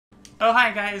Oh,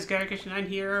 hi guys, Gary Christian. I'm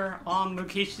here on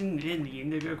location in the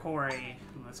Indigo Quarry.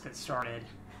 Let's get started.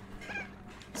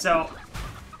 So,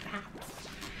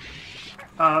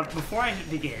 before I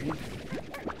begin,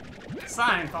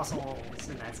 slime fossils,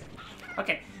 and that's it.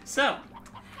 Okay, so,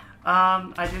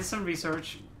 I did some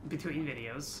research between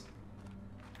videos,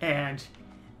 and,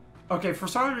 okay, for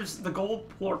starters, the gold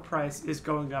port price is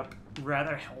going up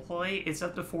rather healthily. It's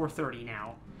up to 430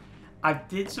 now. I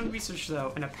did some research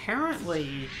though, and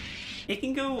apparently it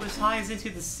can go as high as into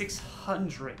the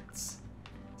 600s.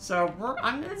 So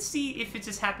I'm gonna see if it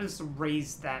just happens to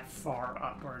raise that far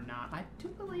up or not. I do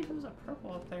believe there's a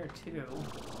purple up there too. Oh,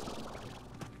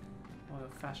 the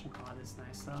fashion pod is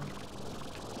nice though.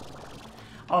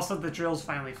 Also, the drill's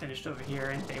finally finished over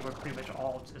here, and they were pretty much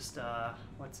all just well,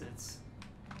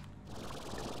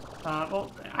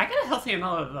 I got a healthy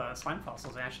amount of slime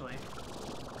fossils actually.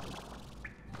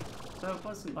 So it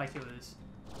wasn't like it was...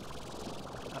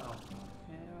 Uh-oh.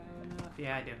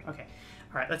 Yeah, I do. Okay.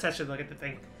 Alright, let's actually look at the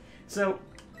thing. So,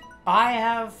 I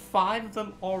have 5 of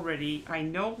them already. I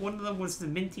know one of them was the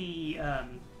minty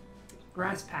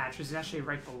grass patch, which is actually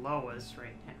right below us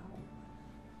right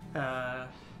now.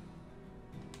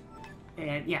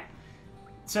 And yeah.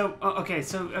 So, okay,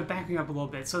 so backing up a little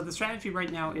bit. So the strategy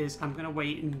right now is I'm going to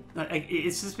wait and...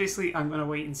 it's just basically I'm going to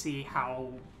wait and see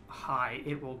how high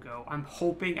it will go. I'm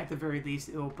hoping at the very least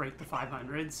it will break the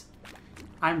 500s.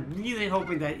 I'm really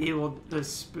hoping that it will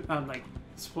just like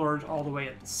splurge all the way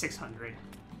up to 600.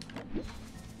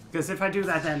 Because if I do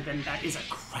that, then that is a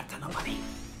crap ton of money.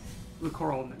 The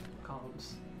coral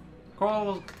columns,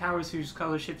 coral towers whose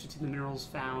color shifted to the minerals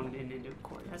found in Indigo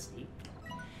Quarry. That's neat.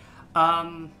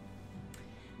 The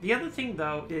other thing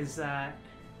though is that,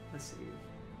 let's see.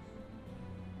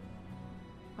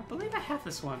 I believe I have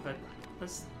this one, but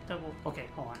let's double... Okay,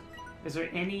 hold on. Is there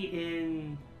any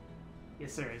in...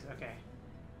 Yes, there is. Okay.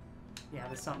 Yeah,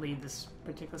 let's not leave this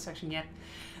particular section yet.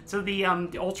 So the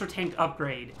Ultra Tank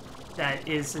upgrade that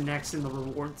is the next in the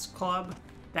Rewards Club,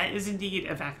 that is indeed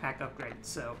a backpack upgrade,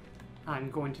 so I'm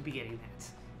going to be getting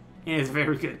that. And it's a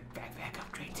very good backpack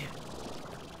upgrade, too.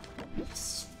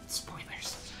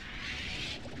 Spoilers.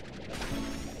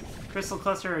 Crystal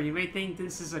Cluster, you may think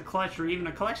this is a clutch or even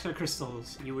a collection of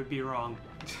crystals. You would be wrong.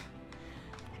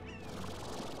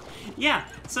 Yeah,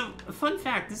 so, fun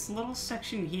fact, this little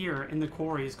section here in the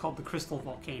quarry is called the Crystal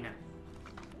Volcano.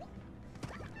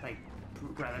 Like,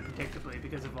 rather predictably,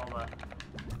 because of all the...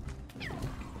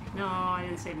 No, I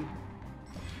didn't say...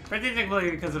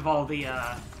 Predictably because of all the, you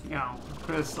know,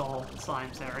 crystal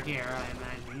slimes that are here, I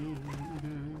imagine.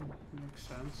 Makes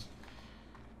sense.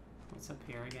 What's up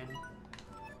here again?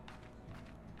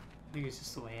 I think it's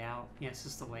just the way out. Yeah, it's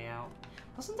just the way out.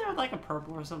 Wasn't there, like, a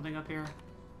purple or something up here?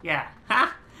 Yeah.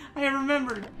 Ha! I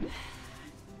remembered!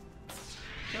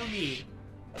 Show me.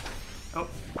 Oh,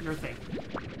 your thing.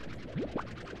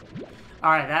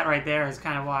 Alright, that right there is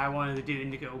kind of why I wanted to do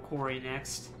Indigo Quarry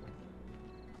next.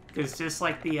 Because just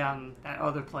like the, that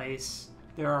other place,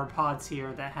 there are pods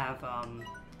here that have,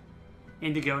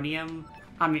 Indigonium.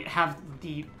 I mean,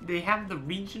 they have the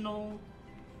regional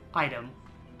item,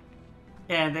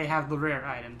 and they have the rare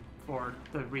item for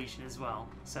the region as well,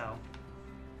 so...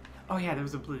 Oh yeah, there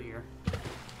was a blue here.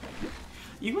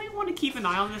 You might want to keep an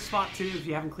eye on this spot too if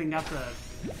you haven't cleaned out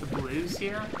the blues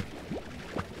here.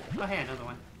 Oh hey, another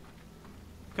one.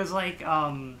 Because like,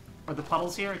 or the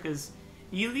puddles here, because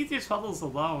you leave these puddles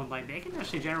alone, like they can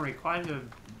actually generate quite a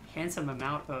handsome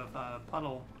amount of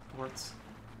puddle quartz.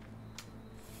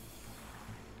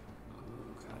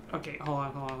 Oh, okay, hold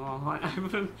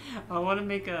on. I want to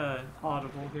make a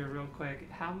audible here real quick.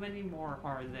 How many more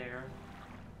are there?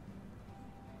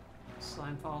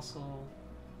 Slime fossil.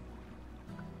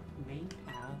 Main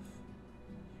path.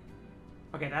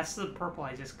 Okay, that's the purple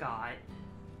I just got.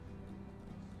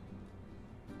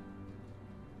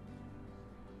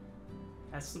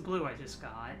 That's the blue I just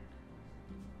got.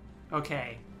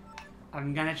 Okay.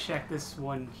 I'm gonna check this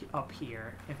one up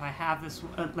here. If I have this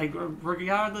one, like,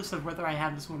 regardless of whether I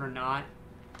have this one or not,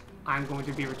 I'm going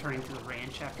to be returning to the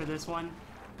ranch after this one.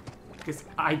 Because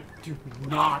I do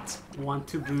not want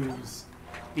to lose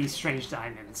these strange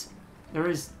diamonds.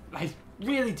 I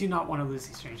really do not want to lose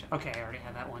these strange... Okay, I already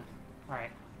have that one.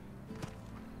 Alright.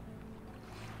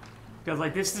 Because,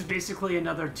 like, this is basically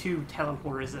another 2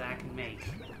 teleporters that I can make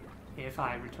if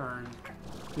I return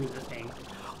to the thing.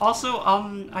 Also,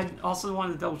 I also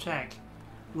wanted to double check.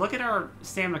 Look at our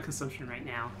stamina consumption right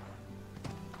now.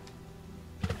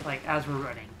 Like, as we're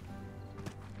running.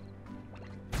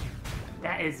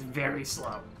 That is very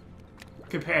slow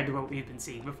compared to what we've been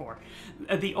seeing before.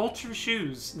 The Ultra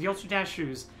shoes, the Ultra Dash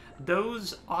shoes,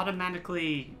 those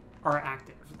automatically are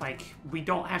active. Like, we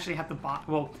don't actually have to buy...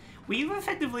 Well, we've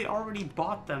effectively already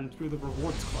bought them through the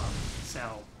rewards club,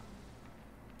 so...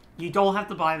 You don't have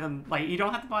to buy them... Like, you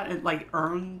don't have to buy... Like,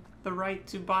 earn the right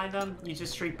to buy them. You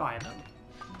just straight buy them.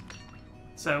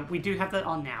 So, we do have that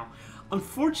on now.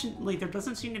 Unfortunately, there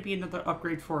doesn't seem to be another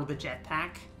upgrade for the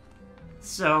jetpack.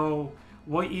 So,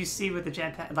 what you see with the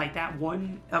jetpack... Like, that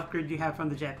one upgrade you have from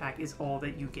the jetpack is all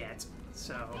that you get.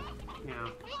 So, you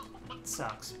know, it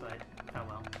sucks, but oh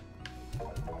well.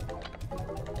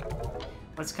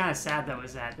 What's kind of sad, though,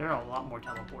 is that there are a lot more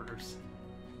teleporters.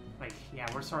 Like, yeah,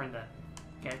 we're starting to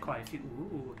get quite a few.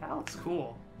 Ooh, that looks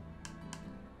cool.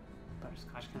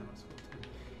 Butterscotch kind of looks cool, too.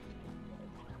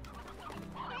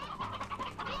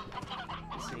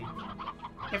 Let's see.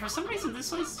 Yeah, for some reason, this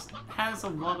place has a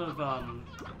lot of,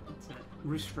 what's it?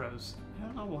 Roostros. I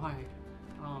don't know why.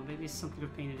 Maybe it's something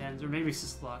with painted ends, or maybe it's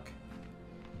just luck.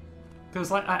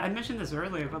 Because, like, I mentioned this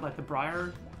earlier, but, like, the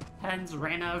Briar hens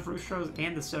ran out of roostros,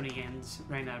 and the Stony hens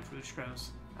ran out of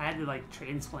roostros. I had to, like,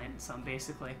 transplant some,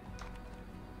 basically.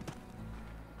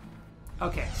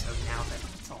 Okay, so now that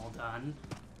it's all done...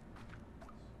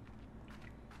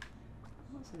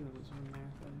 I'll say there was one there,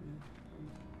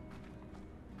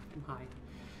 but... Hi.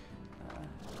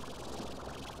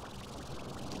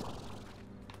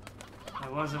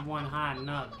 There wasn't one hiding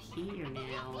up here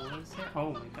now, was there?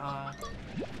 Oh my god.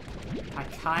 I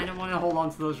kind of want to hold on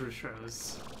to those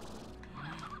roostros.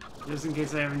 Just in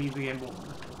case I ever need to get more.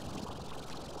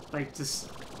 Like,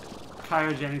 just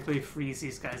cryogenically freeze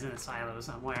these guys in a silo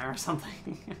somewhere or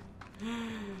something.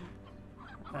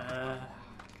 God.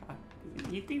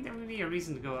 You'd think there would be a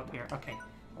reason to go up here. Okay,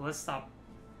 well, let's stop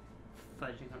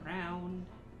fudging around.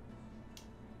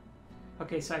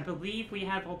 Okay, so I believe we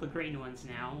have all the green ones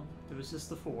now. There was just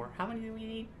the 4. How many do we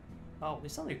need? Oh, we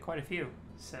still need quite a few.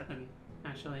 7,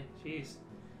 actually. Jeez.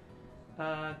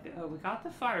 We got the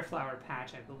fire flower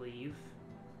patch, I believe.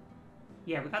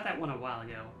 Yeah, we got that one a while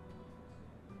ago.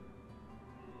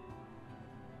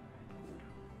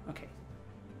 Okay.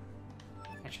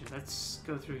 Actually, let's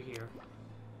go through here.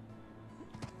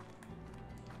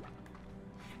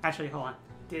 Actually, hold on.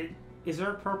 Is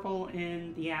there a purple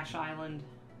in the Ash Island?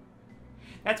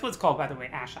 That's what it's called, by the way,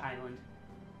 Ash Island.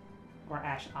 Or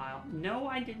Ash Isle. No,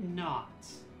 I did not.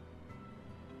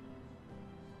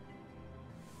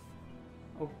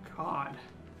 Oh, God.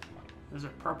 There's a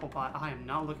purple pot I am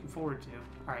not looking forward to.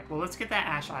 Alright, well, let's get that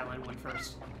Ash Island one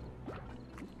first.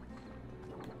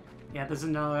 Yeah, there's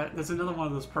another one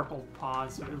of those purple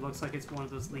pods. So it looks like it's one of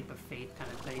those leap of faith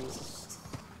kind of things.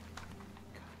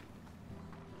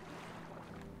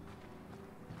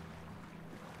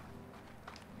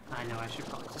 I know I should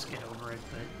probably just get over it,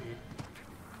 but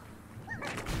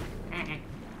yeah.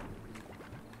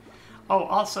 Oh,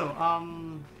 also,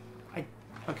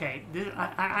 okay,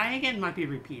 I again might be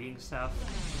repeating stuff,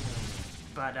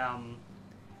 but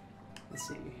let's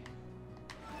see.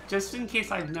 Just in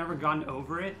case I've never gone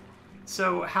over it,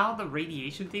 so how the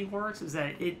radiation thing works is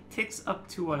that it ticks up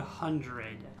to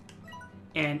 100.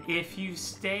 And if you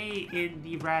stay in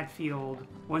the rad field,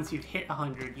 once you've hit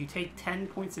 100, you take 10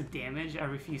 points of damage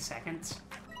every few seconds.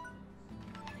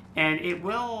 And it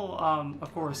will,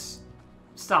 of course,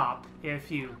 stop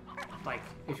if you, like,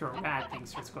 if your rad thing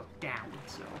starts to go down.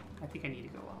 So I think I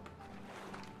need to go up.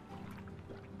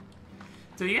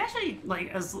 So you actually,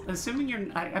 like, assuming you're,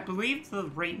 I believe the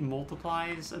rate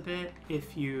multiplies a bit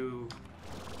if you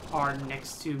are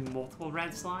next to multiple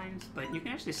red slimes, but you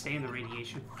can actually stay in the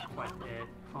radiation for quite a bit,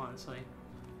 honestly.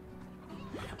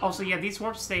 Also, yeah, these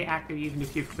warps stay active even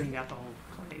if you've cleaned out the whole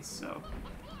place, so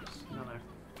just another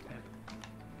tip.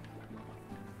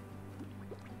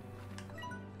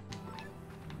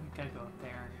 Gotta go up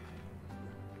there.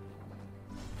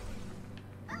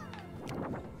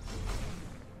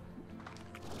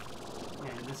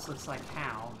 And this looks like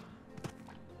how.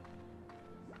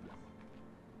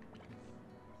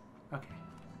 Okay.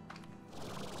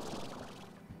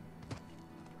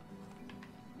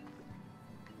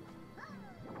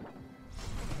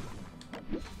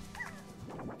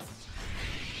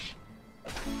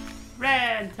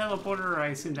 Red teleporter. I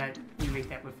assume that you make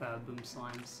that with boom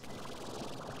slimes.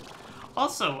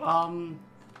 Also,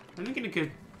 let me get a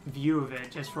good view of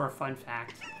it just for a fun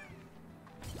fact.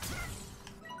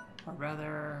 Or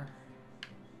rather,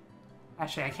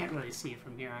 actually, I can't really see it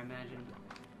from here, I imagine.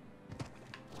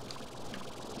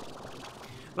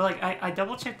 But, like, I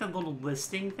double-checked the little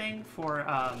listing thing for,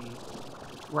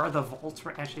 where the vaults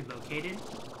were actually located.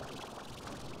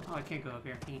 Oh, I can't go up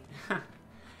here.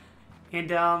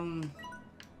 And,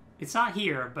 it's not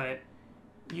here, but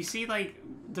you see, like,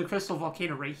 the crystal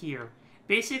volcano right here.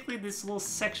 Basically, this little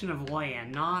section of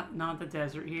land, not the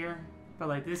desert here, But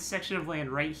like this section of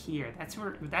land right here, that's where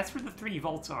the 3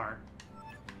 vaults are.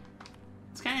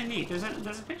 It's kind of neat. There's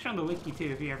a picture on the wiki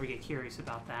too if you ever get curious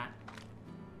about that.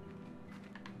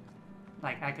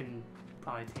 Like I can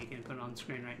probably take it and put it on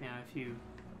screen right now if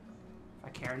I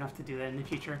care enough to do that in the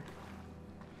future.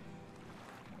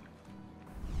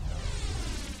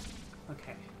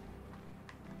 Okay.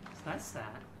 So that's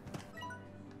that.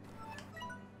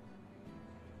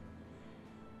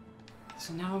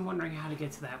 So now I'm wondering how to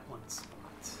get to that one spot.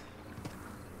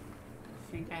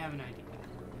 I think I have an idea.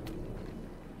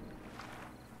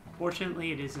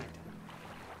 Fortunately, it is nighttime.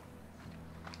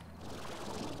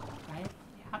 Right?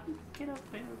 How do you get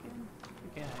up there again?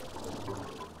 Forget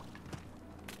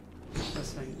it.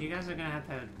 Listen, you guys are gonna have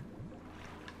to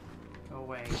go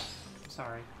away. I'm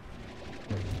sorry.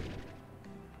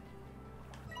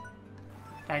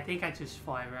 I think I just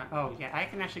fly around. Oh, yeah, I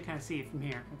can actually kind of see it from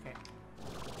here. Okay.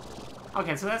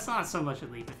 Okay, so that's not so much a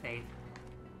leap of faith.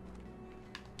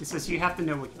 It's just you have to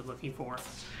know what you're looking for.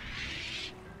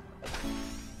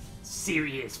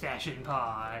 Serious fashion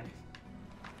pod.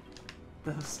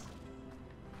 Those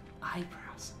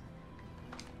eyebrows.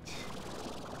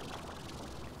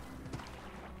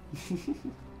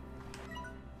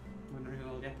 Wonder who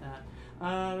will get that.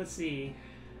 Let's see.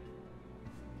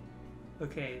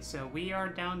 Okay, so we are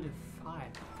down to 5.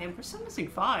 Damn, we're still missing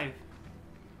 5.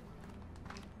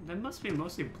 That must be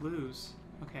mostly blues.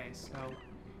 Okay, so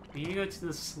we need to go to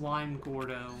the Slime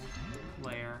Gordo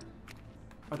lair.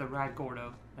 Or the Rad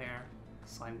Gordo lair.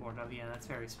 Slime Gordo, yeah, that's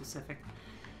very specific.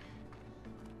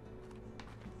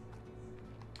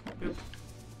 Boop.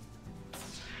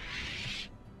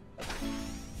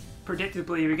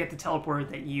 Predictably, we get the teleport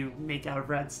that you make out of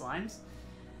red slimes.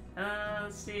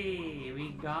 Let's see, we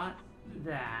got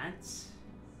that.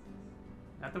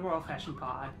 Got the Royal Fashion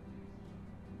Pod.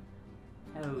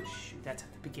 Oh shoot, that's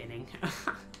at the beginning.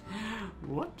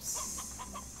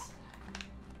 Whoops.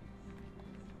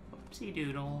 Whoopsie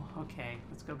doodle. Okay,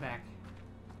 let's go back.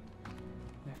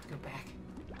 We have to go back.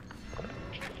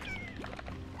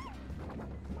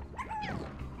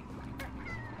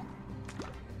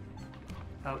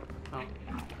 Oh, oh.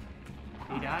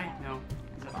 Did he die? No,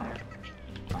 he's up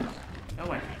there. Go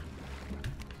away.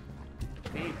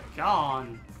 Be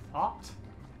gone, thought.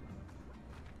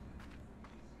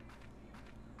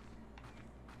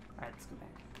 Alright, let's go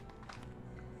back.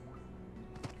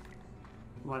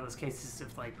 One of those cases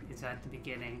of like, it's at the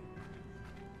beginning.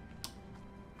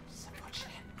 Just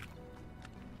unfortunate.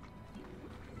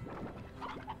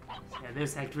 Yeah,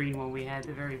 there's that green one we had at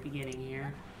the very beginning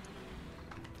here.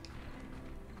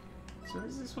 So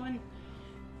is this one?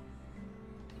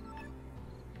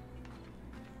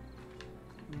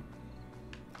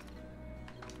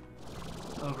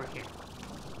 Over here.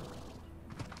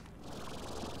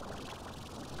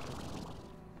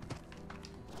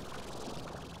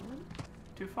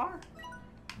 Too far?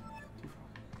 Too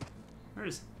far. Where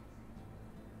is it?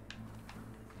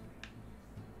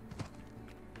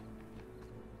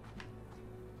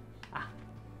 Ah.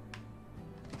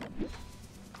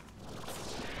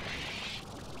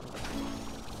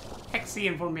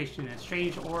 Hexy formation, a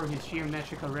strange orb whose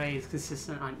geometric array is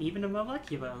consistent on even a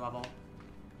molecular level.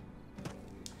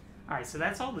 Alright, so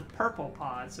that's all the purple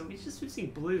pods, so we're just missing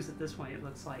blues at this point, it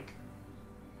looks like.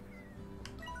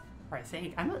 Alright, I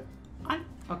think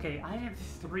okay, I have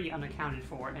 3 unaccounted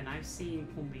for, and I've seen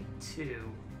only 2.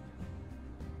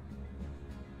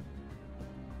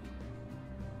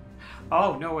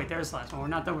 Oh, no, wait, there's the last one. We're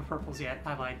not done with purples yet.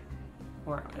 I lied.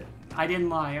 Or, I didn't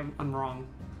lie, I'm wrong.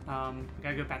 We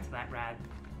gotta go back to that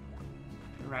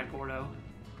the Rad Gordo.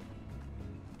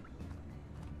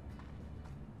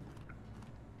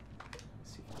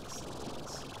 Let's see if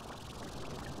this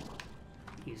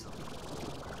easily.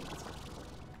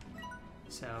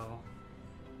 So,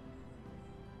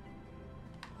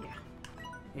 yeah,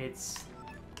 it's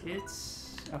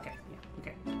okay. Yeah,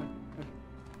 okay.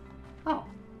 Oh,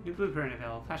 new blueprint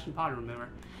available. Fashion pod remover.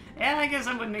 Yeah, I guess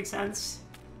that would make sense.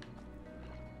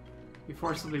 You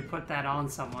forcibly put that on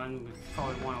someone, we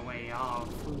probably want to weigh off.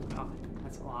 Ooh, oh,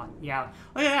 that's a lot. Yeah,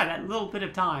 look at that little bit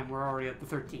of time. We're already at the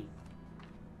 13.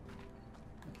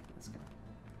 Okay, let's go.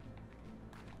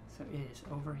 So it is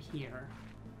over here.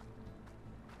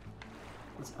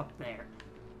 It's up there.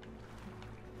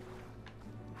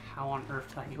 How on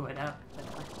earth do I go it up there?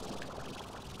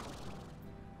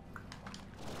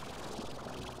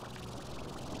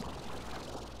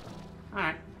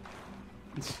 Alright.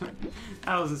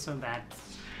 That wasn't so bad.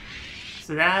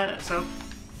 So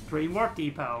green warp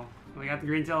depot. We got the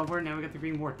green teleport, now we got the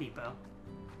green warp depot.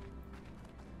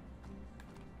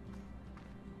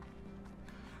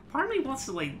 Part of me wants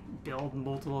to, like, build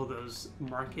multiple of those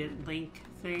market link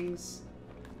things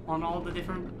on all the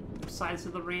different sides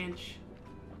of the ranch.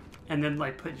 And then,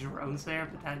 like, put drones there,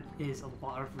 but that is a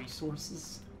lot of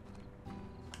resources.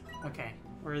 Okay,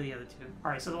 where are the other two?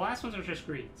 Alright, so the last ones are just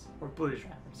greens. Or blues,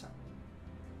 rather, sorry.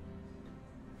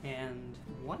 And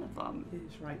one of them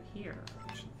is right here,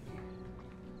 actually.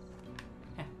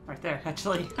 Yeah, right there,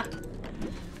 actually. Do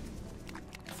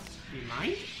you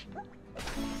mind?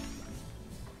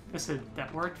 Listen,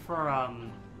 that worked for, a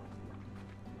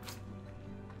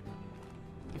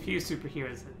few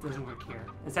superheroes. It doesn't work here.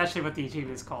 It's actually what the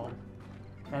achievement is called.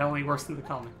 That only works in the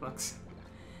comic books.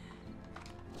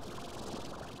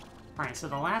 Alright, so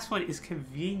the last one is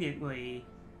conveniently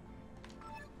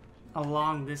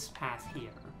along this path here.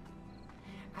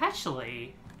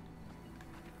 Actually,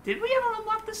 did we ever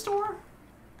unlock this door?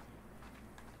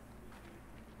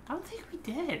 I don't think we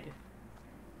did.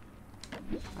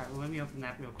 Alright, well, let me open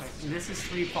that real quick. And this is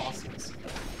 3 fossils.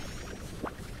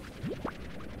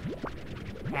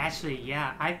 Actually,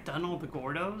 yeah, I've done all the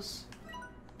Gordos.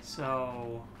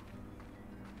 So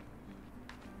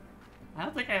I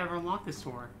don't think I ever unlocked this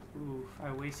door. Oof,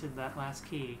 I wasted that last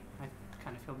key. I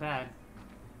kind of feel bad.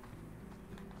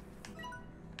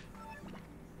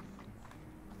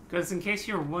 Because in case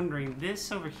you're wondering,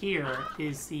 this over here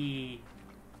is the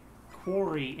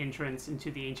Quarry entrance into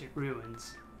the ancient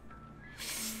ruins.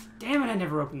 Damn it, I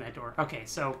never opened that door. Okay,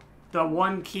 so the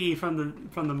one key from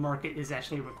the market is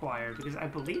actually required, because I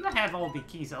believe I have all the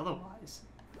keys otherwise.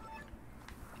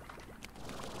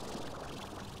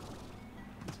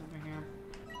 What's over here?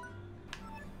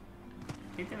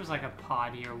 I think there was like a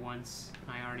pod here once,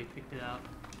 and I already picked it up.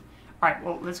 Alright,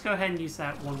 well, let's go ahead and use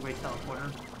that one-way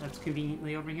teleporter that's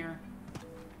conveniently over here.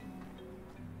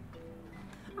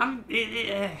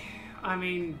 I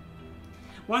mean,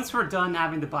 once we're done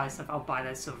having to buy stuff, I'll buy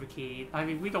that silver key. I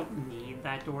mean, we don't need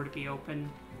that door to be open.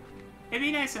 It'd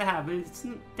be nice to have, but it's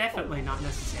definitely not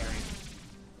necessary.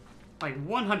 Like,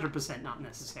 100% not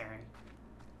necessary.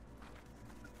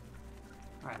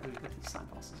 Alright, let me put these slime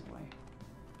fossils away.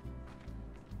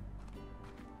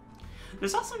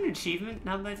 There's also an achievement,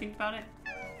 now that I think about it.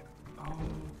 Oh,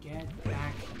 get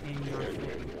back in your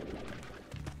thing.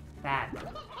 Bad.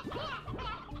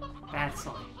 Bad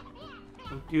slime.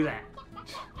 Don't do that.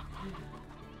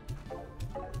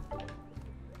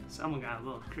 Someone got a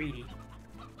little greedy.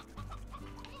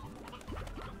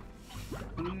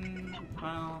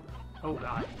 Well... Oh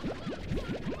god.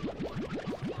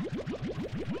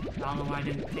 I don't know why I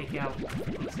didn't take out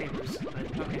the sabers, but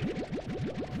okay.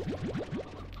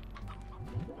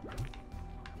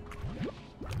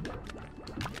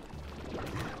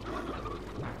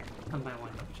 I might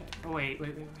want to double check. Oh wait.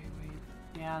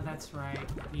 Yeah, that's right.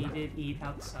 He did eat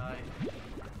outside.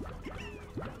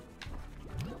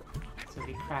 So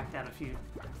he cracked out a few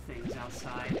things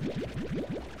outside.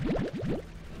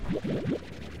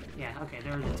 Yeah, okay,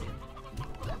 there are the 2.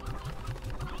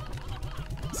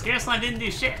 Scare Slime didn't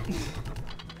do shit!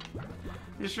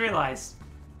 Just realized.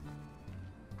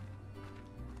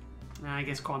 I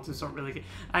guess quantums don't really get...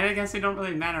 I guess they don't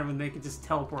really matter when they can just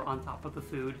teleport on top of the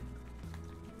food.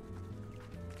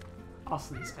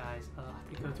 Also, these guys,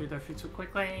 they go through their food so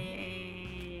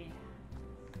quickly.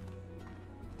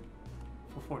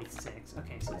 446.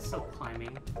 Okay, so it's still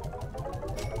climbing.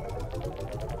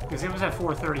 Because it was at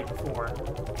 430 before.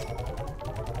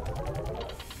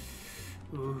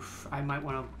 Oof, I might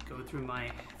want to go through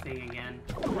my thing again.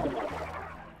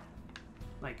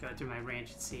 Like, go through my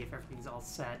ranch and see if everything's all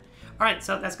set. Alright,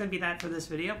 so that's going to be that for this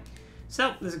video.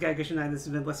 So, this is Gogo9. This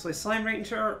has been Let's Play Slime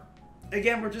Ranger.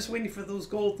 Again, we're just waiting for those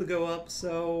gold to go up,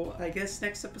 so I guess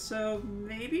next episode,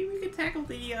 maybe we could tackle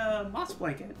the moss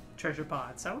blanket treasure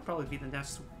pods. That would probably be the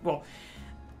next... Well,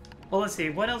 let's see.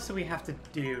 What else do we have to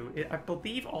do? I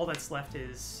believe all that's left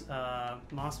is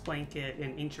moss blanket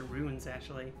and ancient ruins,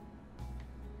 actually.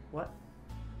 What?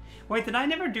 Wait, did I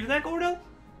never do that, Gordo?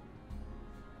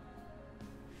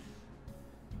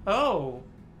 Oh.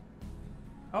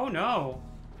 Oh, no.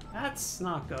 That's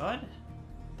not good.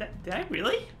 Did I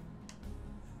really?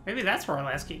 Maybe that's for our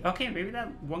last key. Okay, maybe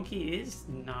that one key is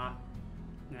not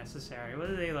necessary. What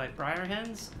are they, like, briar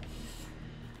hens?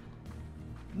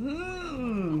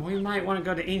 We might want to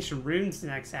go to ancient ruins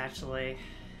next, actually.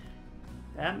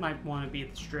 That might want to be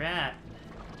the strat.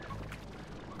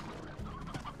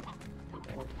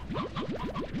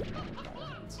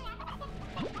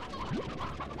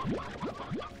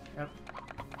 Yep.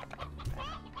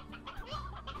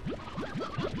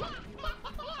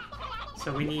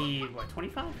 So we need, what,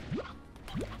 25?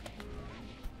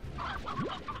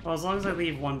 Well, as long as I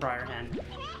leave one briar hen,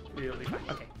 it'll be fine.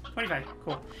 Okay, 25,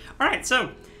 cool. Alright,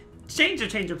 so change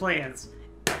your plans.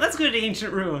 Let's go to the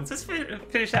ancient ruins. Let's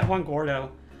finish that one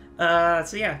Gordo.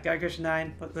 So yeah, Gogo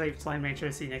 9. Let's play Slime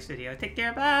Rancher. See you next video. Take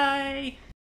care. Bye.